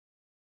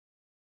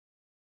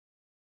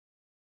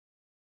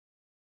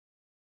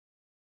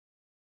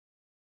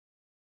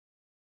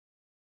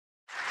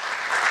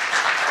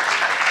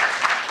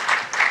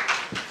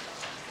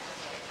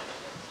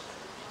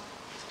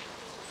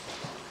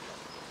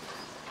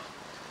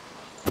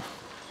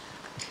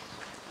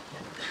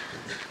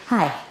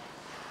Hi.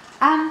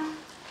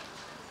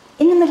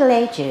 In the Middle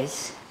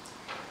Ages,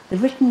 the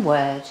written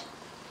word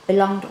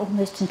belonged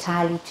almost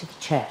entirely to the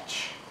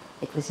church.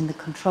 It was in the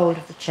control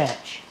of the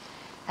church.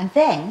 And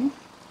then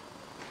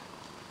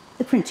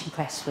the printing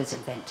press was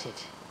invented.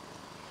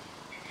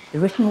 The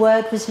written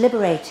word was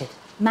liberated.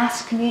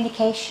 Mass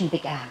communication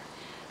began.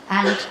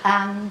 And,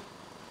 I've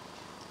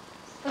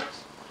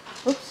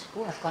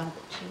gone a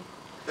bit too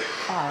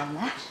far on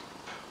that.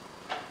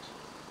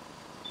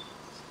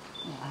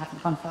 No, I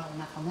haven't gone far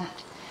enough on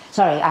that.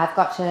 Sorry, I've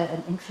got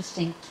an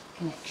interesting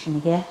connection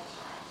here.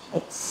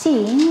 It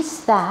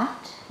seems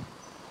that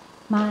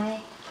my...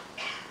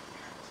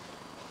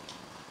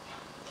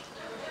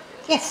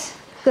 Yes,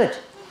 good.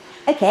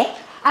 Okay.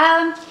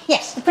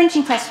 Yes, the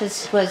printing press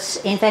was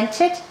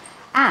invented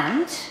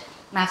and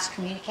mass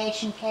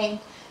communication came,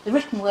 the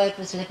written word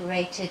was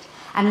liberated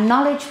and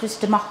knowledge was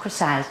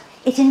democratized.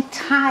 It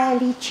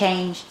entirely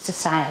changed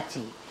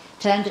society,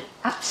 turned it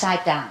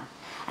upside down.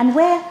 And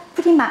we're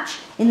pretty much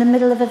in the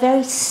middle of a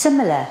very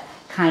similar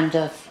kind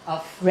of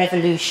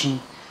revolution.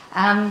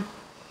 In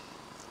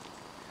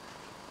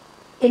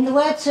the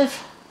words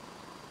of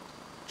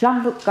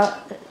Jean-Luc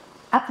Godard,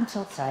 up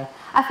until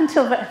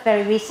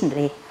very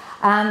recently,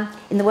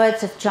 in the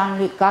words of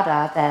Jean-Luc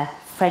Godard, the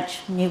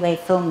French New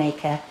Wave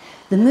filmmaker,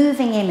 the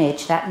moving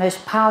image, that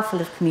most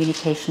powerful of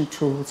communication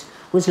tools,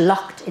 was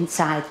locked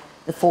inside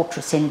the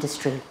fortress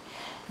industry.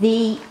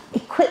 The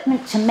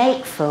equipment to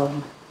make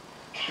film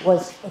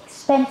was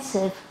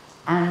expensive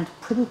and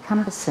pretty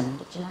cumbersome.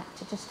 Would you like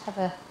to just have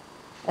a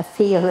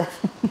feel of...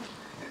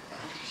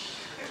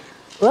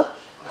 Whoop.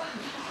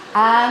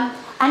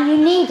 And you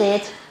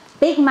needed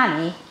big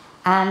money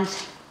and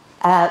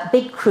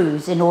big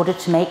crews in order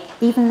to make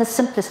even the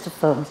simplest of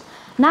films.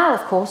 Now, of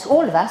course,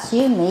 all of us,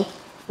 you and me,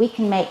 we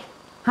can make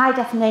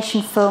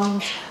high-definition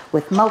films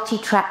with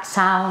multi-track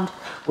sound,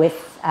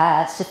 with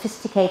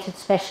sophisticated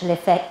special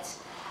effects,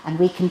 and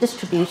we can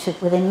distribute it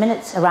within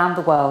minutes around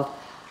the world.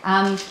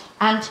 And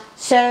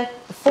so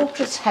the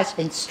fortress has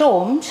been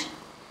stormed,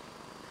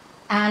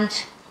 and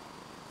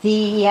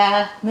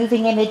the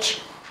moving image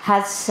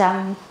has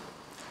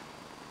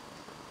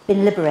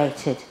been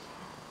liberated.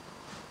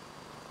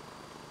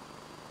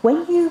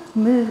 When you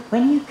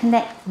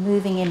connect the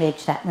moving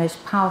image, that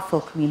most powerful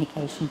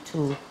communication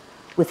tool,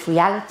 with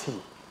reality,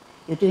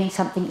 you're doing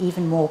something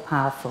even more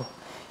powerful.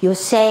 You're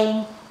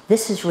saying,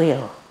 this is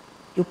real.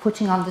 You're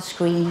putting on the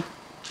screen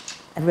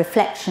a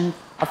reflection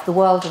of the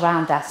world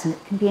around us, and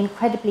it can be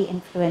incredibly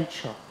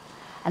influential.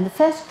 And the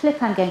first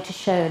clip I'm going to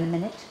show in a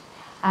minute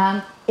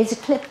is a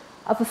clip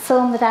of a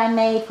film that I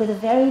made with a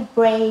very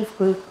brave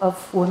group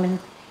of women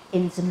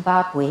in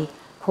Zimbabwe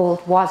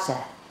called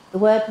Waza. The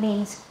word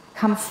means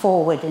come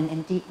forward in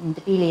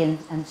Ndebele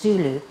and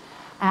Zulu,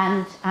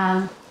 and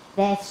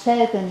their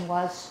slogan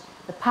was,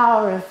 the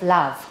power of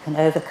love can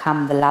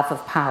overcome the love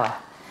of power.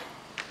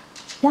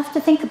 You have to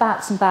think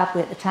about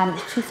Zimbabwe at the time. It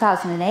was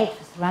 2008, it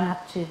was the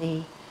run-up to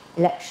the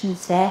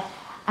elections there,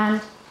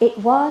 and it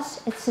was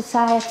a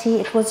society,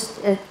 it was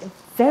a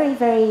very,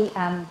 very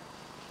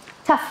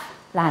tough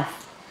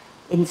life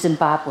in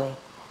Zimbabwe.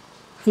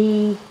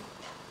 The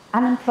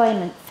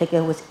unemployment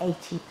figure was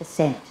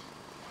 80%.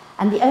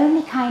 And the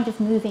only kind of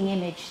moving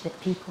image that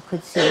people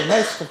could see,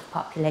 most of the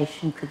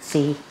population could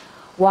see,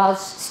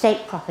 was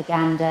state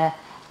propaganda,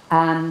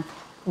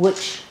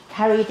 which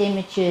carried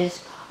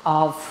images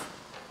of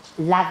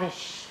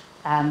lavish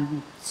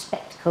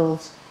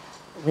spectacles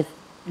with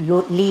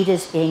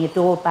leaders being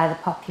adored by the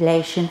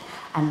population,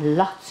 and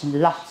lots of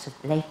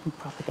blatant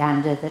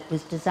propaganda that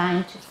was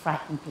designed to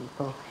frighten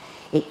people.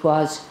 It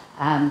was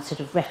sort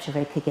of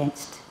rhetoric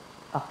against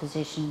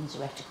oppositions,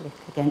 rhetoric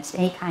against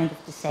any kind of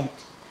dissent.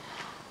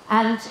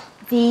 And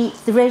the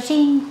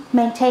regime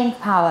maintained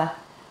power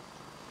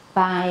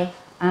by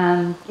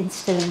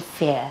instilling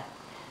fear.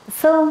 The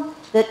film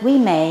that we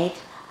made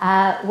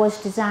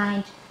was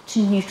designed to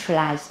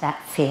neutralize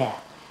that fear.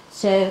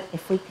 So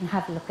if we can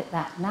have a look at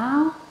that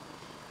now.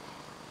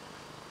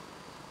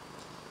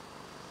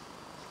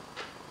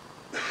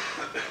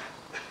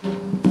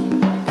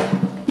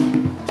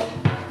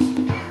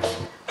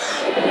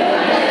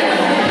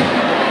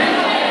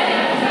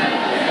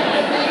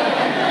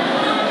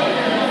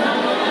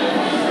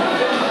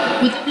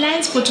 With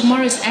plans for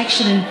tomorrow's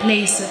action in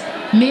place,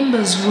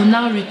 members will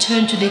now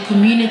return to their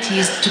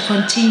communities to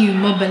continue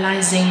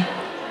mobilizing.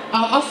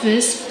 Our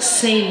office,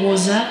 say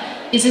Waza,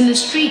 is in the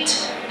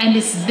street, and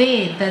it's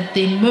there that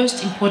the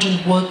most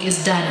important work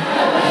is done.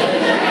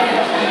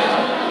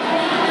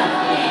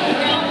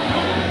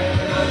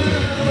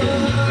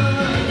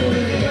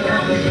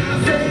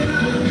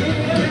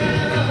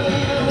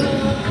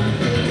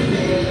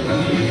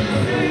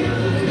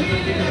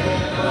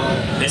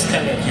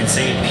 Basically, I can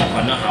say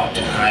people know how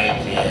to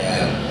hide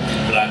their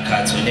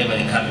placards whenever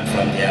they're coming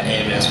from their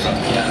areas, from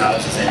their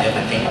houses and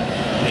everything.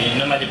 They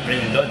normally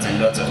bring lots and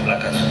lots of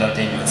placards without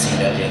anyone seeing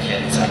that they're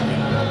carrying something.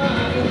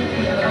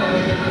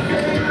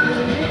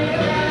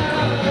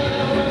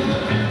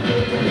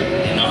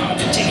 They know how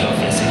to take off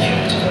their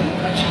security.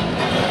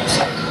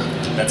 So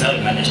that's how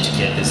we managed to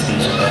get these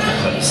things without the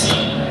police.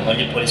 Only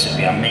normally police would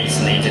be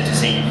amazed later to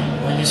say,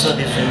 when you saw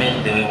these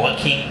women, they were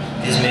walking,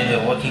 these men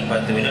were walking,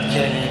 but they were not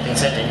carrying anything,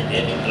 certainly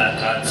they had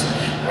placards,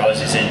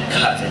 roses and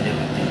cards and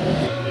everything.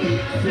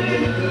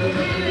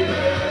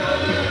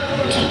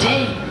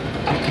 Today,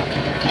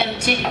 I will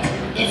take it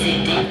as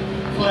a day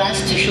for us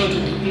to show to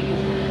the people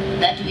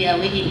that we are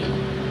working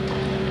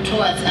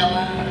towards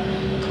our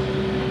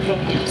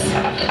problems.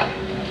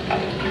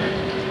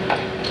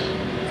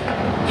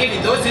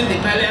 Even those in the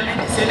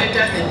parliament, the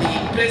senators and the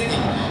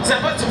president,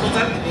 supposed to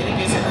consult the very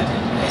person that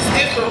is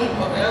this wrong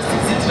or else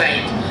is it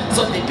right?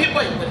 So the people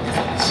have got this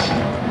solution.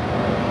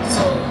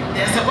 So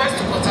they are supposed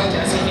to consult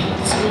us in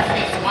this group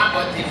is more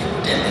about the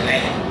food and the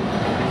life.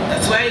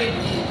 That's why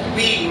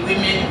we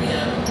women, we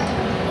are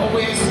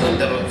always on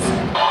the roads.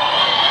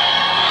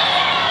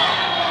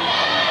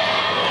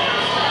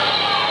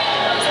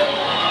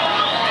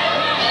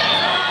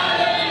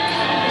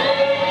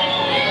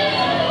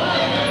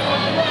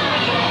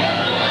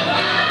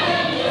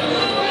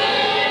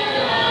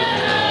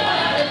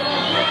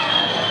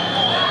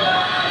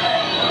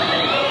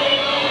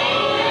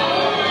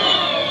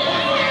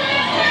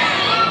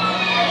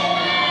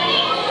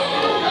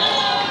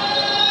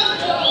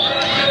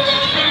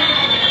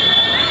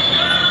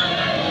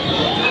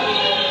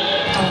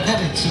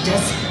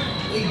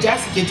 We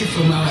just get it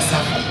from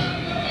ourselves.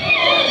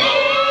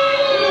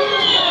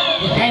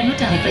 I'm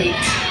not afraid.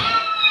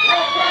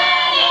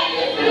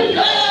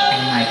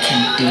 And I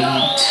can do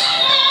it.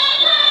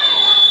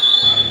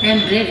 I'm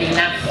brave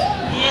enough.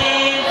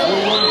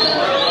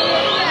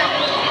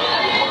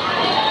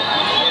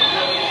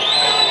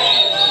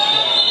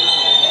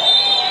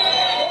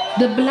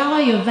 The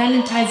Bulawayo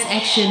Valentine's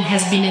action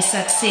has been a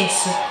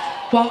success.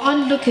 While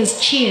onlookers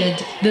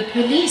cheered, the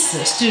police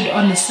stood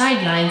on the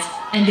sidelines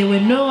and there were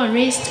no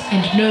arrests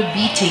and no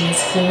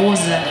beatings for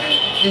Woza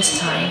this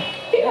time.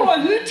 People were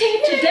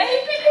looting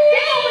today.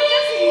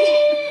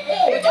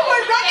 People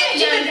were running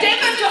to the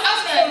devil to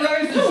ask for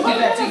roses.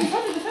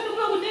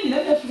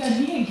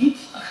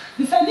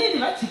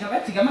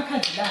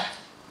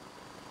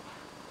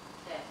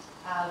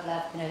 Power of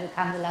love, who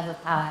can the love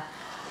of power.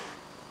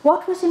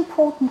 What was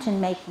important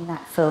in making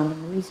that film,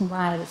 and the reason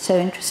why I was so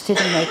interested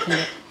in making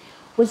it,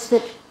 was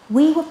that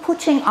we were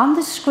putting on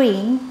the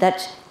screen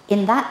that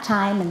in that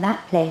time and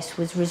that place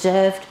was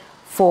reserved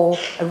for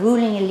a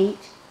ruling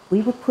elite.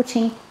 We were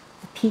putting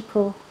the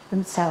people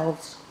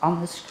themselves on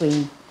the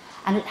screen.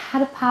 And it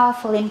had a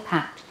powerful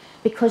impact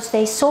because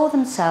they saw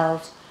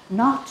themselves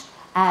not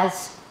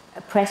as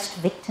oppressed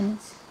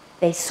victims.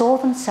 They saw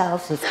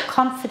themselves as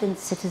confident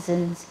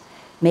citizens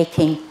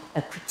making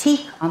a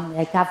critique on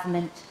their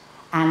government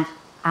and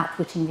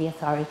outwitting the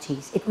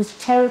authorities. It was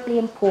terribly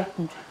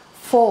important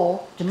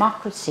for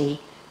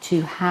democracy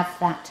to have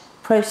that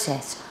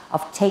process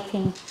of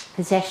taking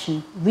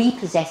possession,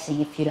 repossessing,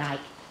 if you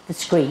like, the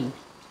screen.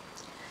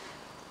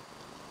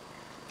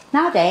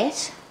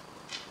 Nowadays,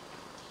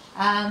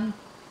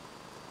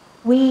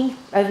 we,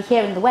 over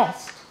here in the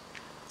West,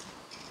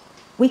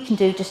 we can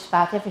do just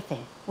about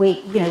everything.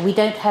 We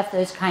don't have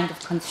those kind of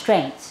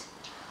constraints.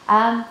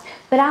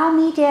 But our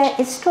media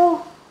is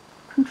still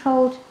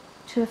controlled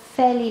to a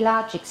fairly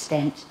large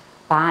extent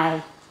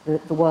by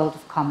the world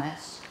of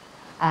commerce.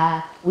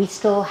 We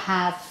still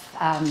have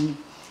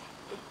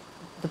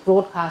the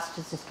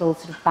broadcasters are still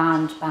sort of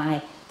bound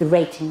by the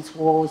ratings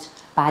wars,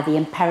 by the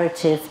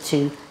imperative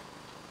to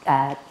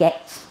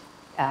get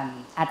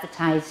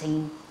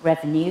advertising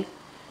revenue.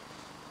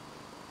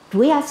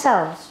 We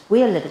ourselves,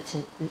 we are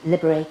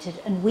liberated,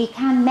 and we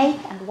can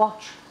make and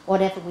watch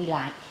whatever we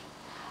like.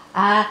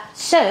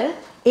 So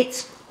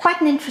it's quite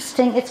an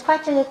interesting, it's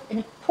quite an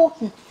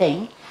important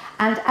thing,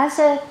 and as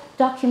a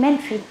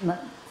documentary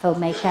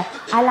filmmaker,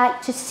 I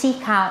like to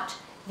seek out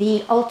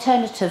the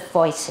alternative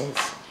voices.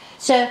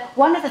 So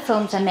one of the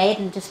films I made,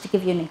 and just to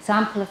give you an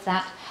example of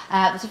that,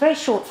 it was a very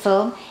short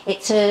film.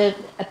 It's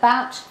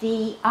about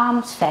the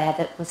arms fair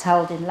that was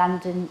held in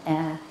London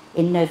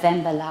in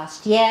November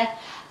last year,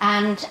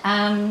 and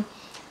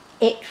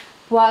it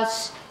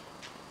was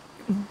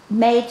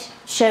made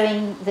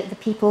showing the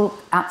people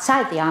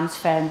outside the arms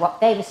fair and what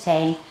they were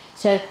saying.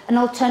 So an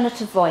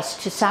alternative voice.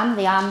 To some,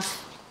 the arms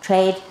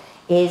trade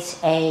is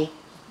an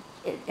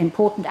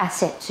important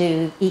asset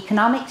to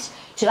economics.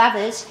 To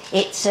others,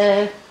 it's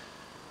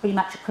pretty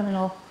much a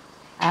criminal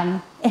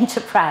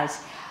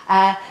enterprise.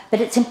 But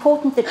it's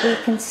important that we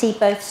can see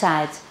both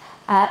sides.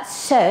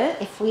 So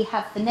if we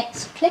have the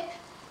next clip.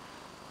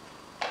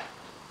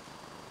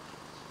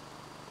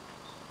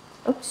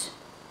 Oops.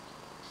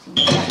 We're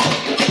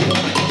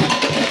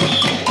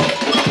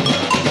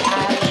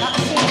not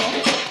seeing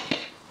it.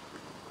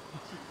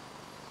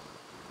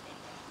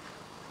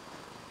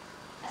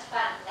 That's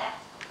fine with that.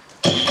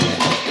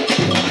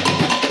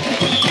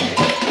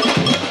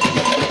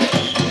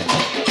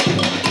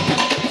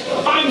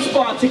 I'm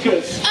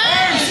Spartacus!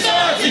 I'm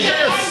Spartacus!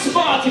 I'm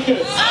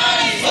Spartacus!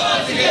 I'm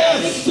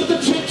Spartacus! To the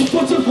trench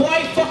foot of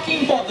why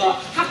fucking bother?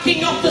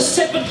 Hacking off the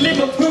severed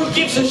limb of who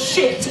gives a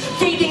shit?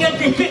 Feeding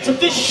every bit of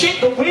this shit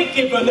that we're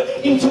given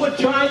into a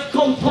giant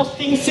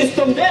composting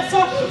system. There's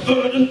a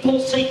verdant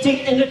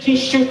pulsating energy energy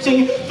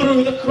shooting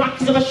through the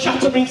cracks of a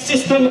shattering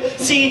system,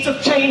 seeds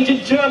of change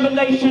and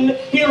germination,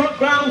 here at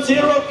ground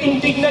zero,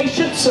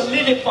 indignation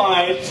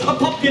solidified, a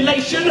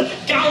population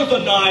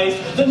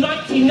galvanized, the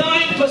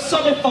 99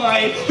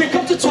 personified. We've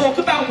come to talk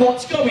about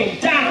what's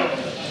going down.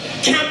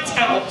 Camped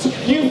out,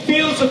 new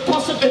fields of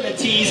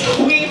possibilities,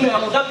 we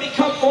meld and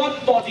become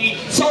one body,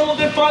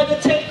 soldered by the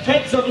 10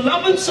 pegs of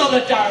love and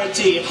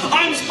solidarity.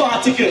 I'm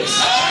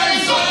Spartacus. I'm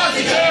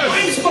Spartacus.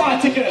 I'm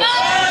Spartacus.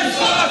 I'm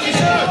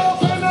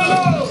Spartacus.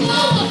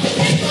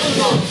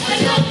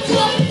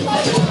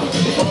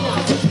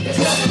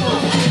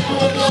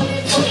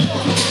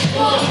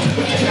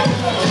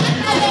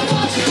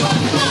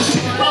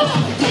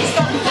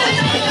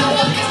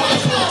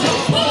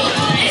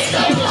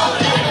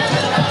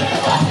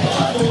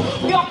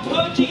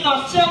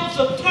 Ourselves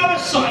of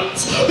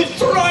parasites with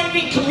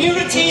thriving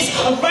communities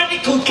and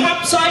radical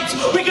campsites.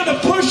 We're going to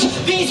push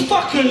these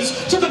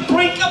fuckers to the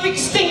brink of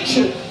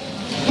extinction.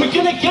 We're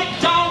going to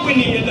get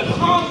Darwinian,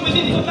 armed with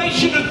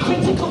information and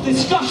critical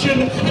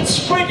discussion and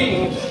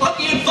spreading like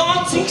the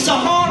advancing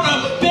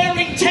Sahara,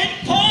 bearing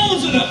 10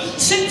 poles and a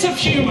sense of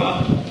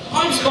humour.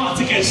 I'm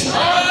Spartacus.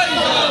 I'm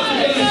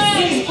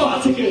Spartacus. He's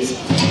Spartacus.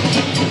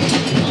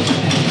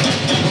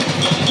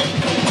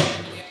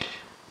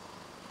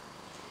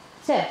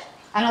 So,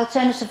 an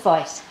alternative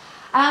voice.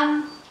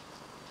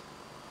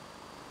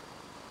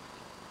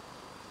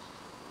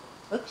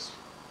 Oops.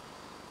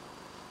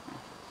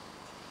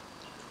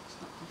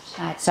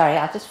 Sorry,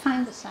 I'll just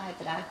find the slide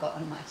that I've got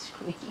on my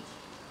screen.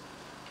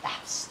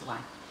 That's the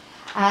one.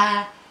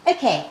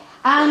 Okay.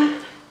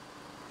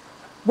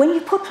 When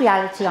you put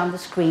reality on the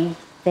screen,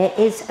 there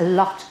is a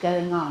lot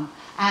going on.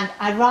 And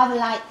I rather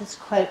like this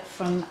quote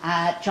from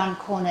John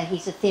Corner.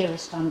 He's a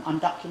theorist on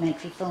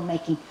documentary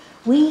filmmaking.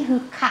 We who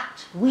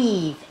cut,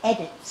 weave,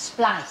 edit,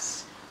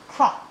 splice,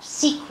 crop,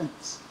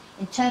 sequence,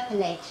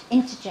 interpolate,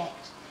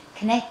 interject,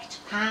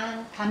 connect,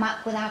 pan, come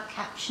up with our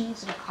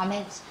captions and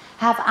comments,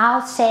 have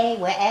our say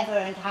wherever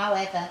and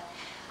however,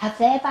 have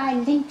thereby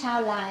linked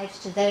our lives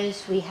to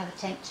those we have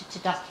attempted to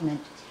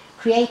document,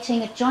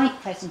 creating a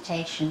joint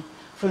presentation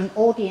for an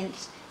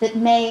audience that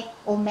may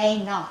or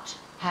may not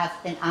have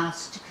been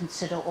asked to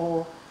consider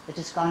all that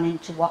has gone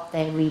into what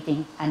they're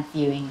reading and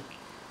viewing.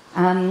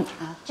 I'll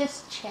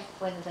just check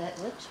whether the,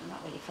 whoops, we're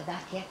not ready for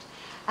that yet.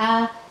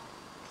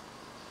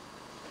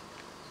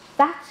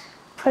 That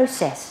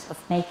process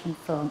of making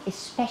film,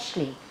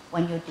 especially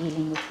when you're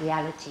dealing with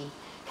reality,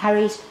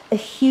 carries a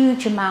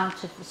huge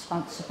amount of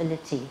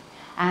responsibility.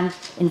 And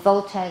in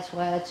Voltaire's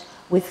words,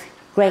 with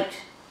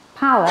great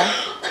power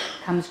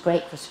comes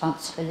great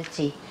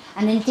responsibility.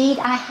 And indeed,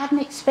 I had an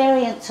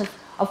experience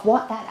of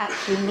what that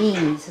actually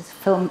means as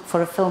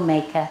for a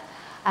filmmaker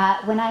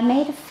when I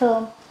made a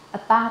film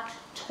about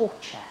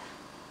torture.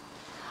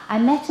 I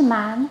met a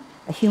man,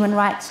 a human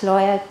rights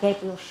lawyer,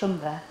 Gabriel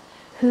Shumba,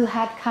 who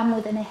had come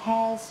within a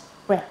hair's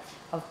breadth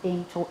of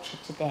being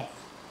tortured to death.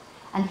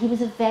 And he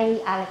was a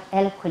very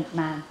eloquent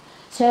man.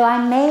 So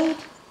I made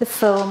the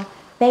film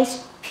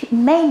based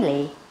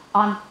mainly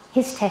on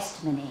his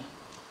testimony,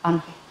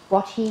 on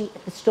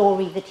the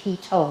story that he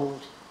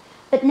told.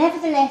 But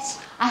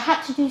nevertheless, I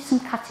had to do some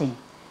cutting.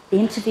 The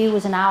interview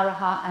was an hour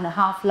and a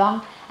half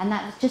long, and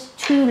that was just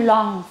too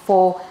long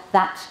for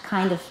that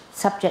kind of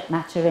subject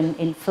matter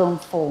in film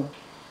form.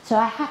 So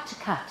I had to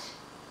cut.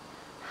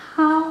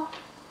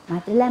 My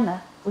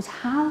dilemma was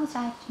how was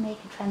I to make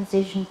a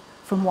transition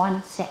from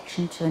one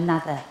section to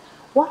another?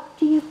 What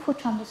do you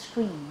put on the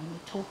screen when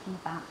you're talking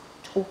about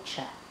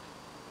torture?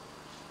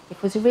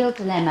 It was a real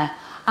dilemma.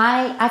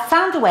 I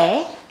found a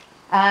way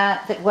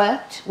that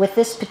worked with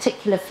this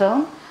particular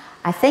film,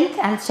 I think,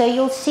 and so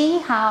you'll see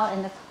how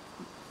in the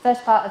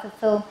first part of the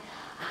film,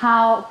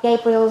 how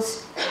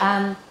Gabriel's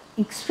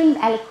extreme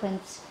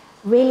eloquence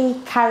really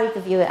carried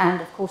the viewer,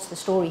 and of course the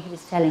story he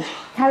was telling,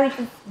 carried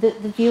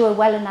the viewer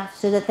well enough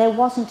so that there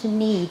wasn't a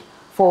need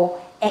for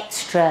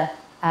extra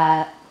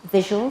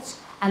visuals.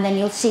 And then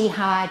you'll see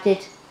how I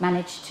did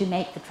manage to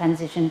make the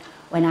transition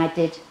when I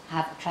did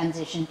have a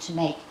transition to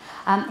make.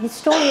 His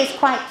story is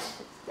quite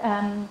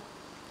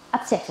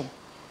upsetting,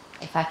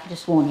 if I could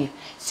just warn you.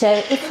 So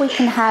if we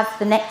can have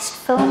the next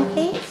film,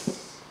 please.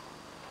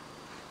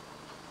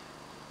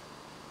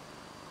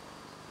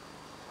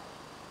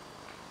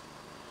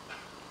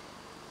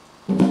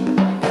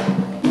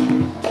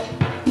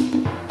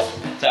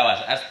 So I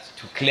was asked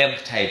to clamp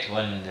tight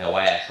on the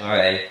wire, so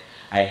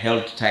I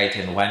held tight,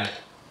 and one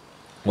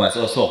was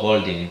also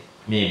holding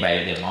me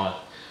by the mouth.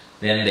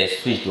 Then they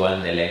switched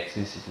on the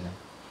electricity.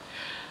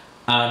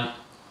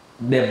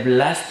 The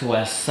blast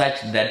was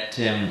such that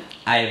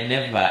I've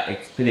never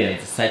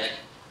experienced such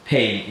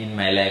pain in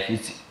my life.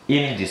 It's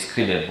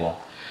indescribable.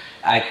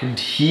 I could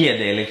hear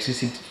the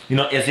electricity, you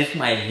know, as if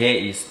my hair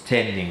is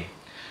standing.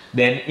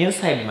 Then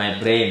inside my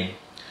brain,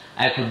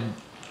 I could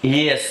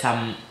hear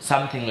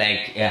something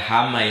like a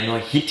hammer, you know,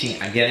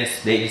 hitting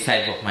against the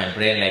inside of my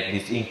brain, like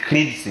this,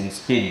 increasing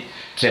speed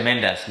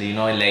tremendously, you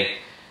know, like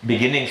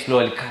beginning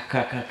slowly,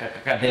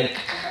 then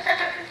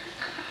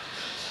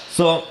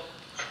so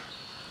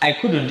I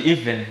couldn't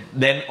even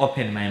then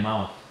open my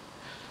mouth.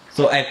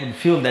 So I could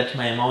feel that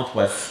my mouth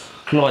was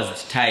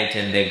closed tight,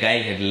 and the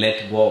guy had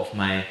let go of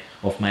my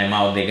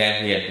mouth. The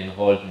guy who had been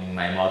holding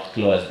my mouth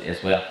closed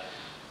as well.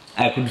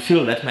 I could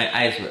feel that my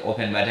eyes were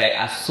open, but I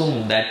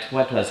assumed that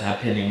what was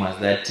happening was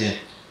that,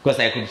 because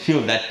I could feel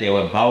that they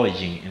were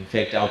bulging, in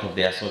fact, out of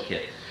their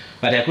socket,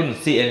 but I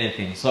couldn't see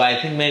anything. So I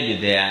think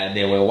maybe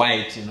they were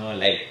white, you know,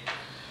 like.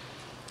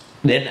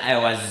 Then I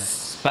was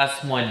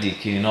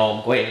spasmodic, you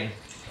know, going,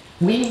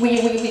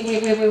 wee.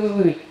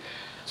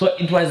 So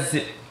it was,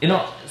 you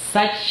know,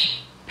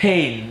 such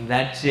pain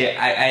that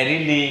I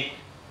really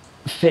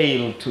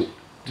failed to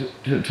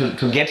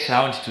get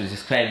around to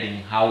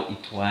describing how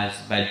it was,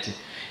 but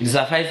it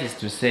suffices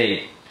to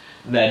say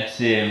that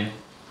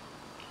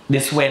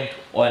this went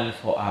on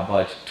for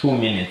about 2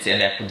 minutes,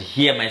 and I could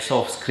hear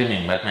myself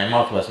screaming, but my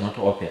mouth was not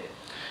open.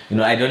 You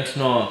know, I don't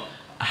know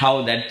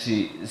how that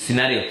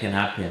scenario can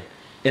happen,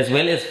 as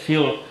well as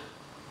feel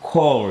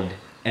cold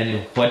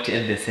and hot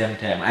at the same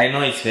time. I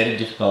know it's very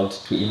difficult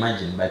to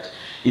imagine, but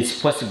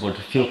it's possible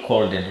to feel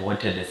cold and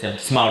hot at the same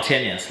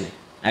simultaneously.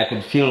 I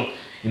could feel,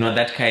 you know,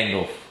 that kind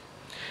of.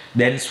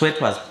 Then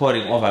sweat was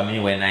pouring over me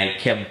when I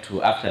came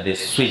to, after they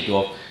switched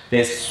off.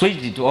 They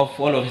switched it off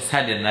all of a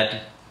sudden,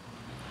 that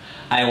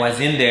I was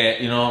in the,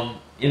 you know,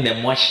 in the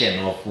motion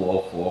of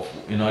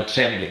you know,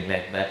 trembling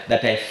like that,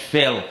 that I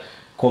fell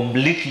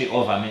completely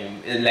over me,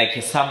 like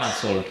a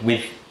somersault,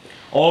 with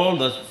all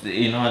those,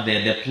 you know,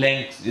 the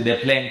plank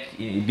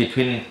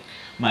between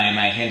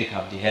my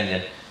handicapped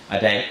hands,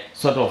 but I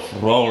sort of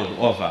rolled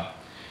over,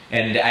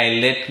 and I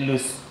let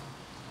loose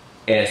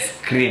a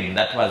scream.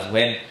 That was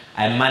when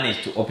I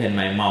managed to open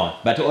my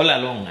mouth. But all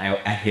along, I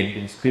had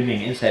been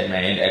screaming inside my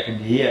head. I could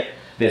hear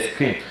the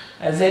scream.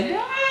 I said,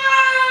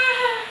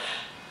 ah!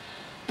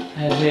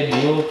 I said,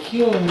 you'll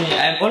kill me.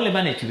 I only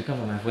managed to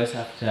recover my voice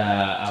after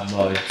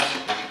about,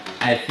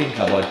 I think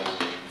about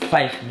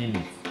 5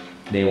 minutes.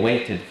 They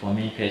waited for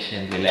me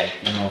patiently, like,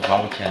 you know,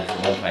 vouchers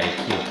of I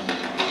killed.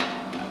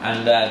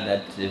 Under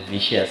that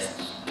vicious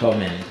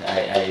torment,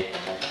 I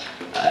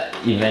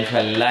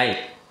eventually lied.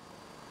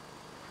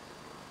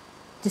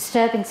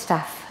 Disturbing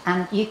stuff,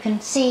 and you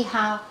can see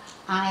how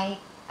I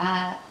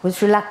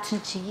was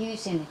reluctant to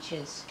use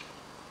images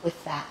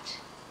with that.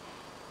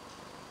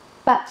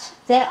 But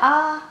there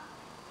are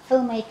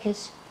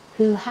filmmakers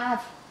who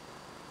have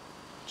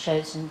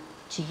chosen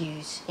to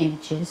use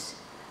images,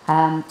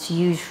 to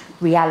use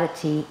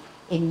reality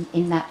in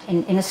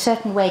a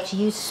certain way, to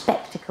use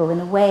spectacle in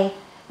a way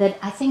that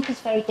I think is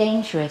very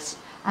dangerous.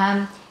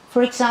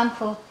 For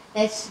example,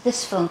 there's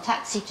this film,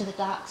 Taxi to the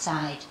Dark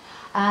Side,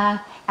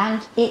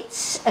 and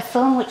it's a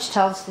film which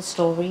tells the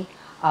story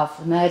of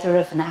the murder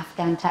of an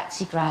Afghan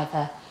taxi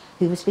driver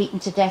who was beaten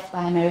to death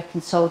by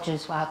American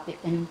soldiers while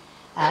in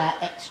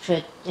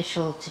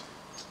extrajudicial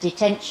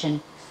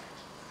detention.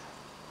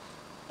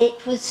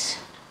 It's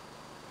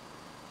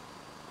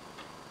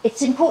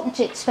important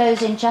to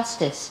expose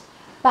injustice,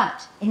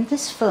 but in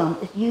this film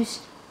it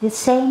used the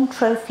same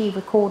trophy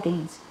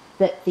recordings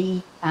that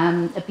the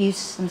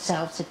abusers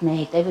themselves had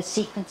made. There were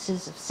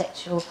sequences of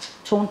sexual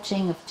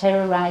taunting, of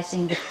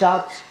terrorizing with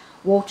dogs,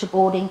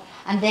 waterboarding,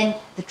 and then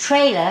the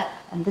trailer,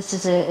 and this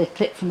is a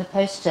clip from the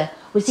poster,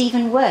 was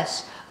even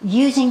worse,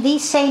 using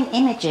these same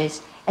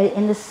images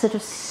in this sort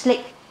of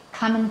slick,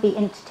 come and be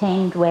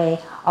entertained way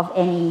of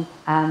any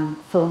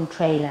film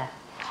trailer.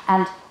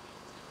 And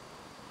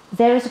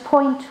there is a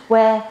point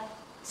where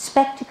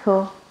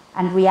spectacle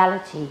and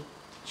reality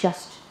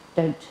just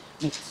don't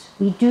mix.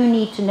 We do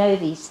need to know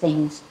these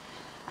things.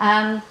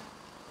 Errol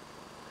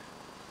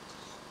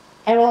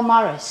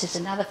Morris is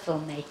another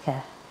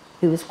filmmaker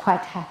who was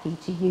quite happy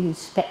to use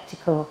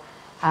spectacle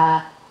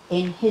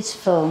in his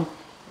film,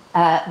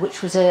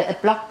 which was a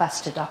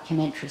blockbuster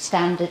documentary,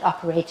 Standard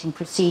Operating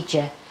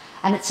Procedure.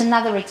 And it's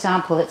another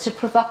example. It's a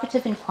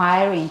provocative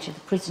inquiry into the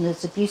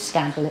prisoner's abuse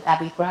scandal at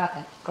Abu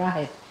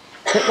Ghraib.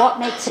 But what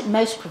makes it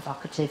most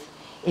provocative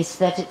is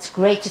that its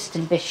greatest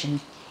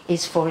ambition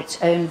is for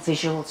its own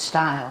visual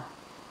style.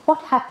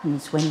 What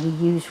happens when we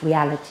use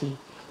reality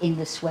in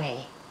this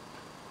way?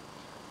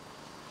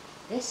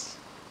 This?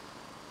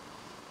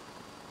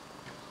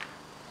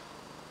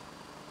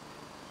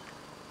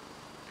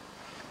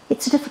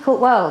 It's a difficult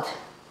world.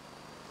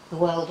 The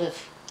world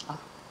of, I'll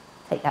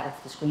take that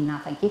off the screen now,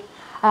 thank you.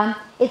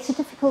 It's a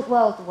difficult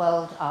world, the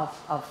world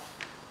of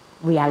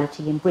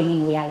reality and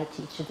bringing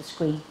reality to the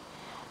screen.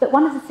 But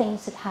one of the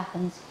things that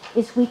happens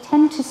is we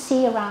tend to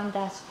see around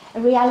us a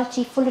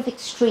reality full of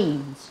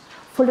extremes,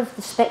 full of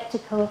the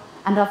spectacle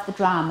and of the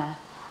drama.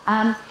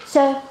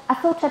 So I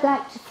thought I'd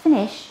like to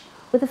finish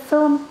with a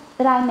film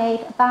that I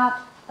made about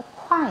a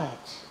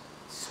quiet,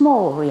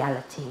 small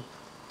reality,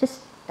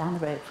 just down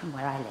the road from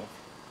where I live.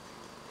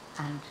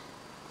 And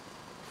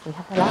if we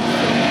have the last film.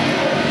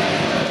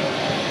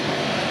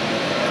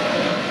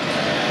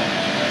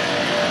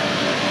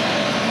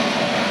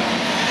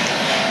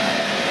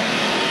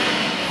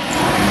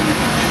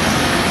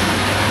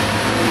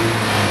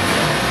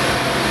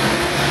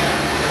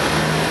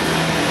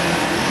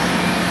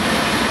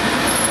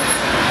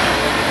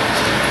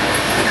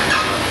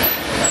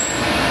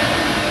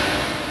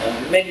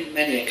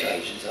 Many many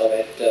occasions I've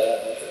had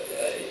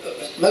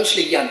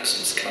mostly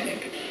youngsters come in.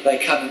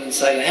 They come in and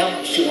say, how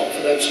much do you want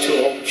for those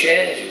 2 old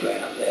chairs you've got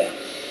up there?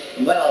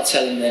 And when I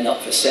tell them they're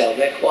not for sale,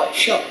 they're quite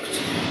shocked.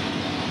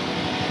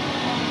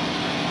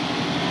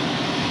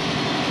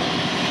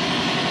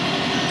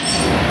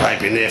 They've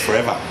been there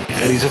forever.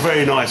 And he's a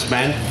very nice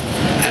man,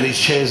 and his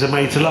chairs are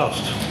made to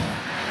last.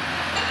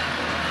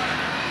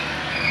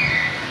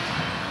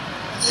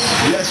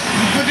 Yes,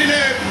 we put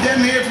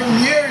them here from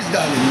years,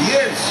 darling,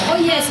 years. Oh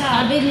yes,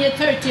 I've been here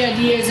 30 odd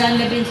years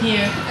and I've been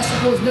here, I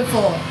suppose,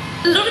 before.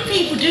 A lot of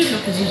people do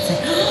look at you and say,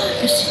 oh,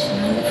 you're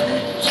sitting on the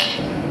furniture.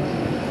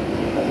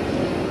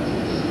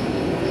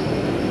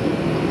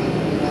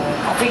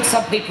 I think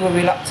some people are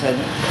reluctant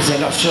because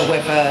they're not sure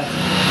whether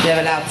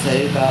they're allowed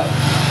to, but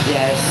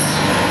yes,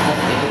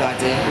 probably a good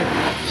idea.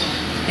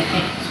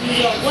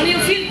 When you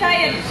feel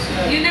tired,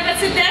 you never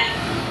sit there?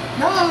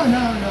 No.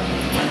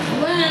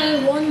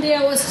 Well, one day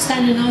I was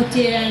standing out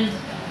here and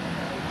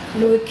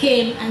Louis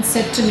came and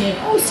said to me,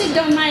 oh, sit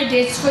down, my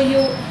dear, it's for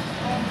you,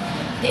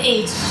 the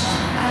age.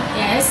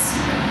 Yes.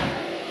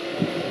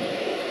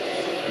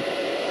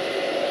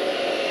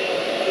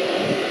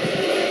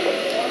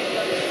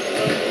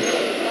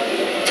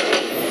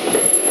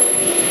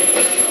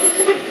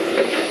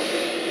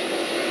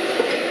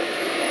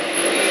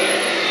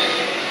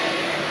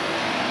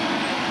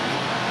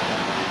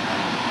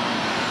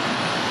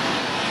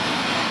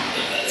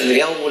 The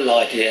whole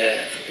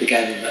idea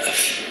began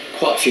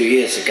quite a few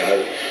years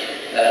ago.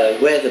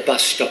 Where the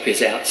bus stop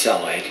is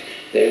outside,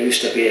 there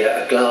used to be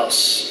a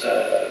glass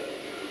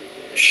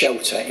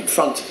shelter in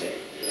front of it.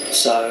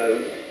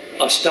 So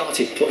I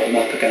started putting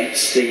them up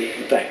against the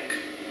back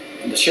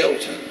of the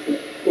shelter.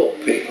 Well,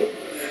 people,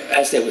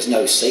 as there was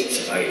no seats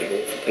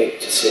available for people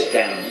to sit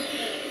down,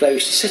 they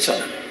used to sit on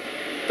them.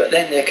 But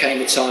then there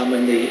came a time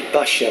when the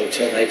bus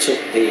shelter, they took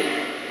the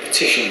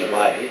partition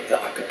away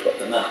that I could put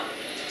them up.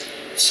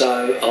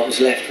 So I was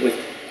left with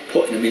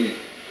putting them in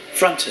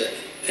front of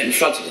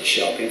the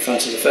shop, in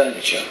front of the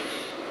furniture.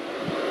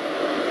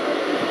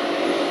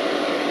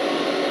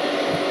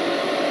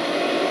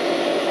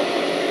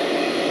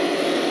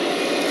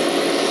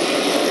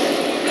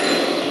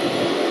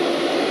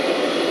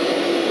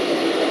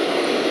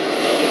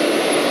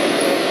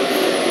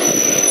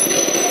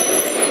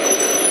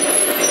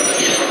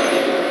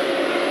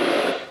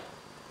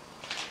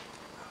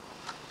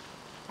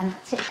 And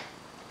that's it.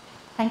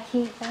 Thank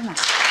you very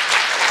much.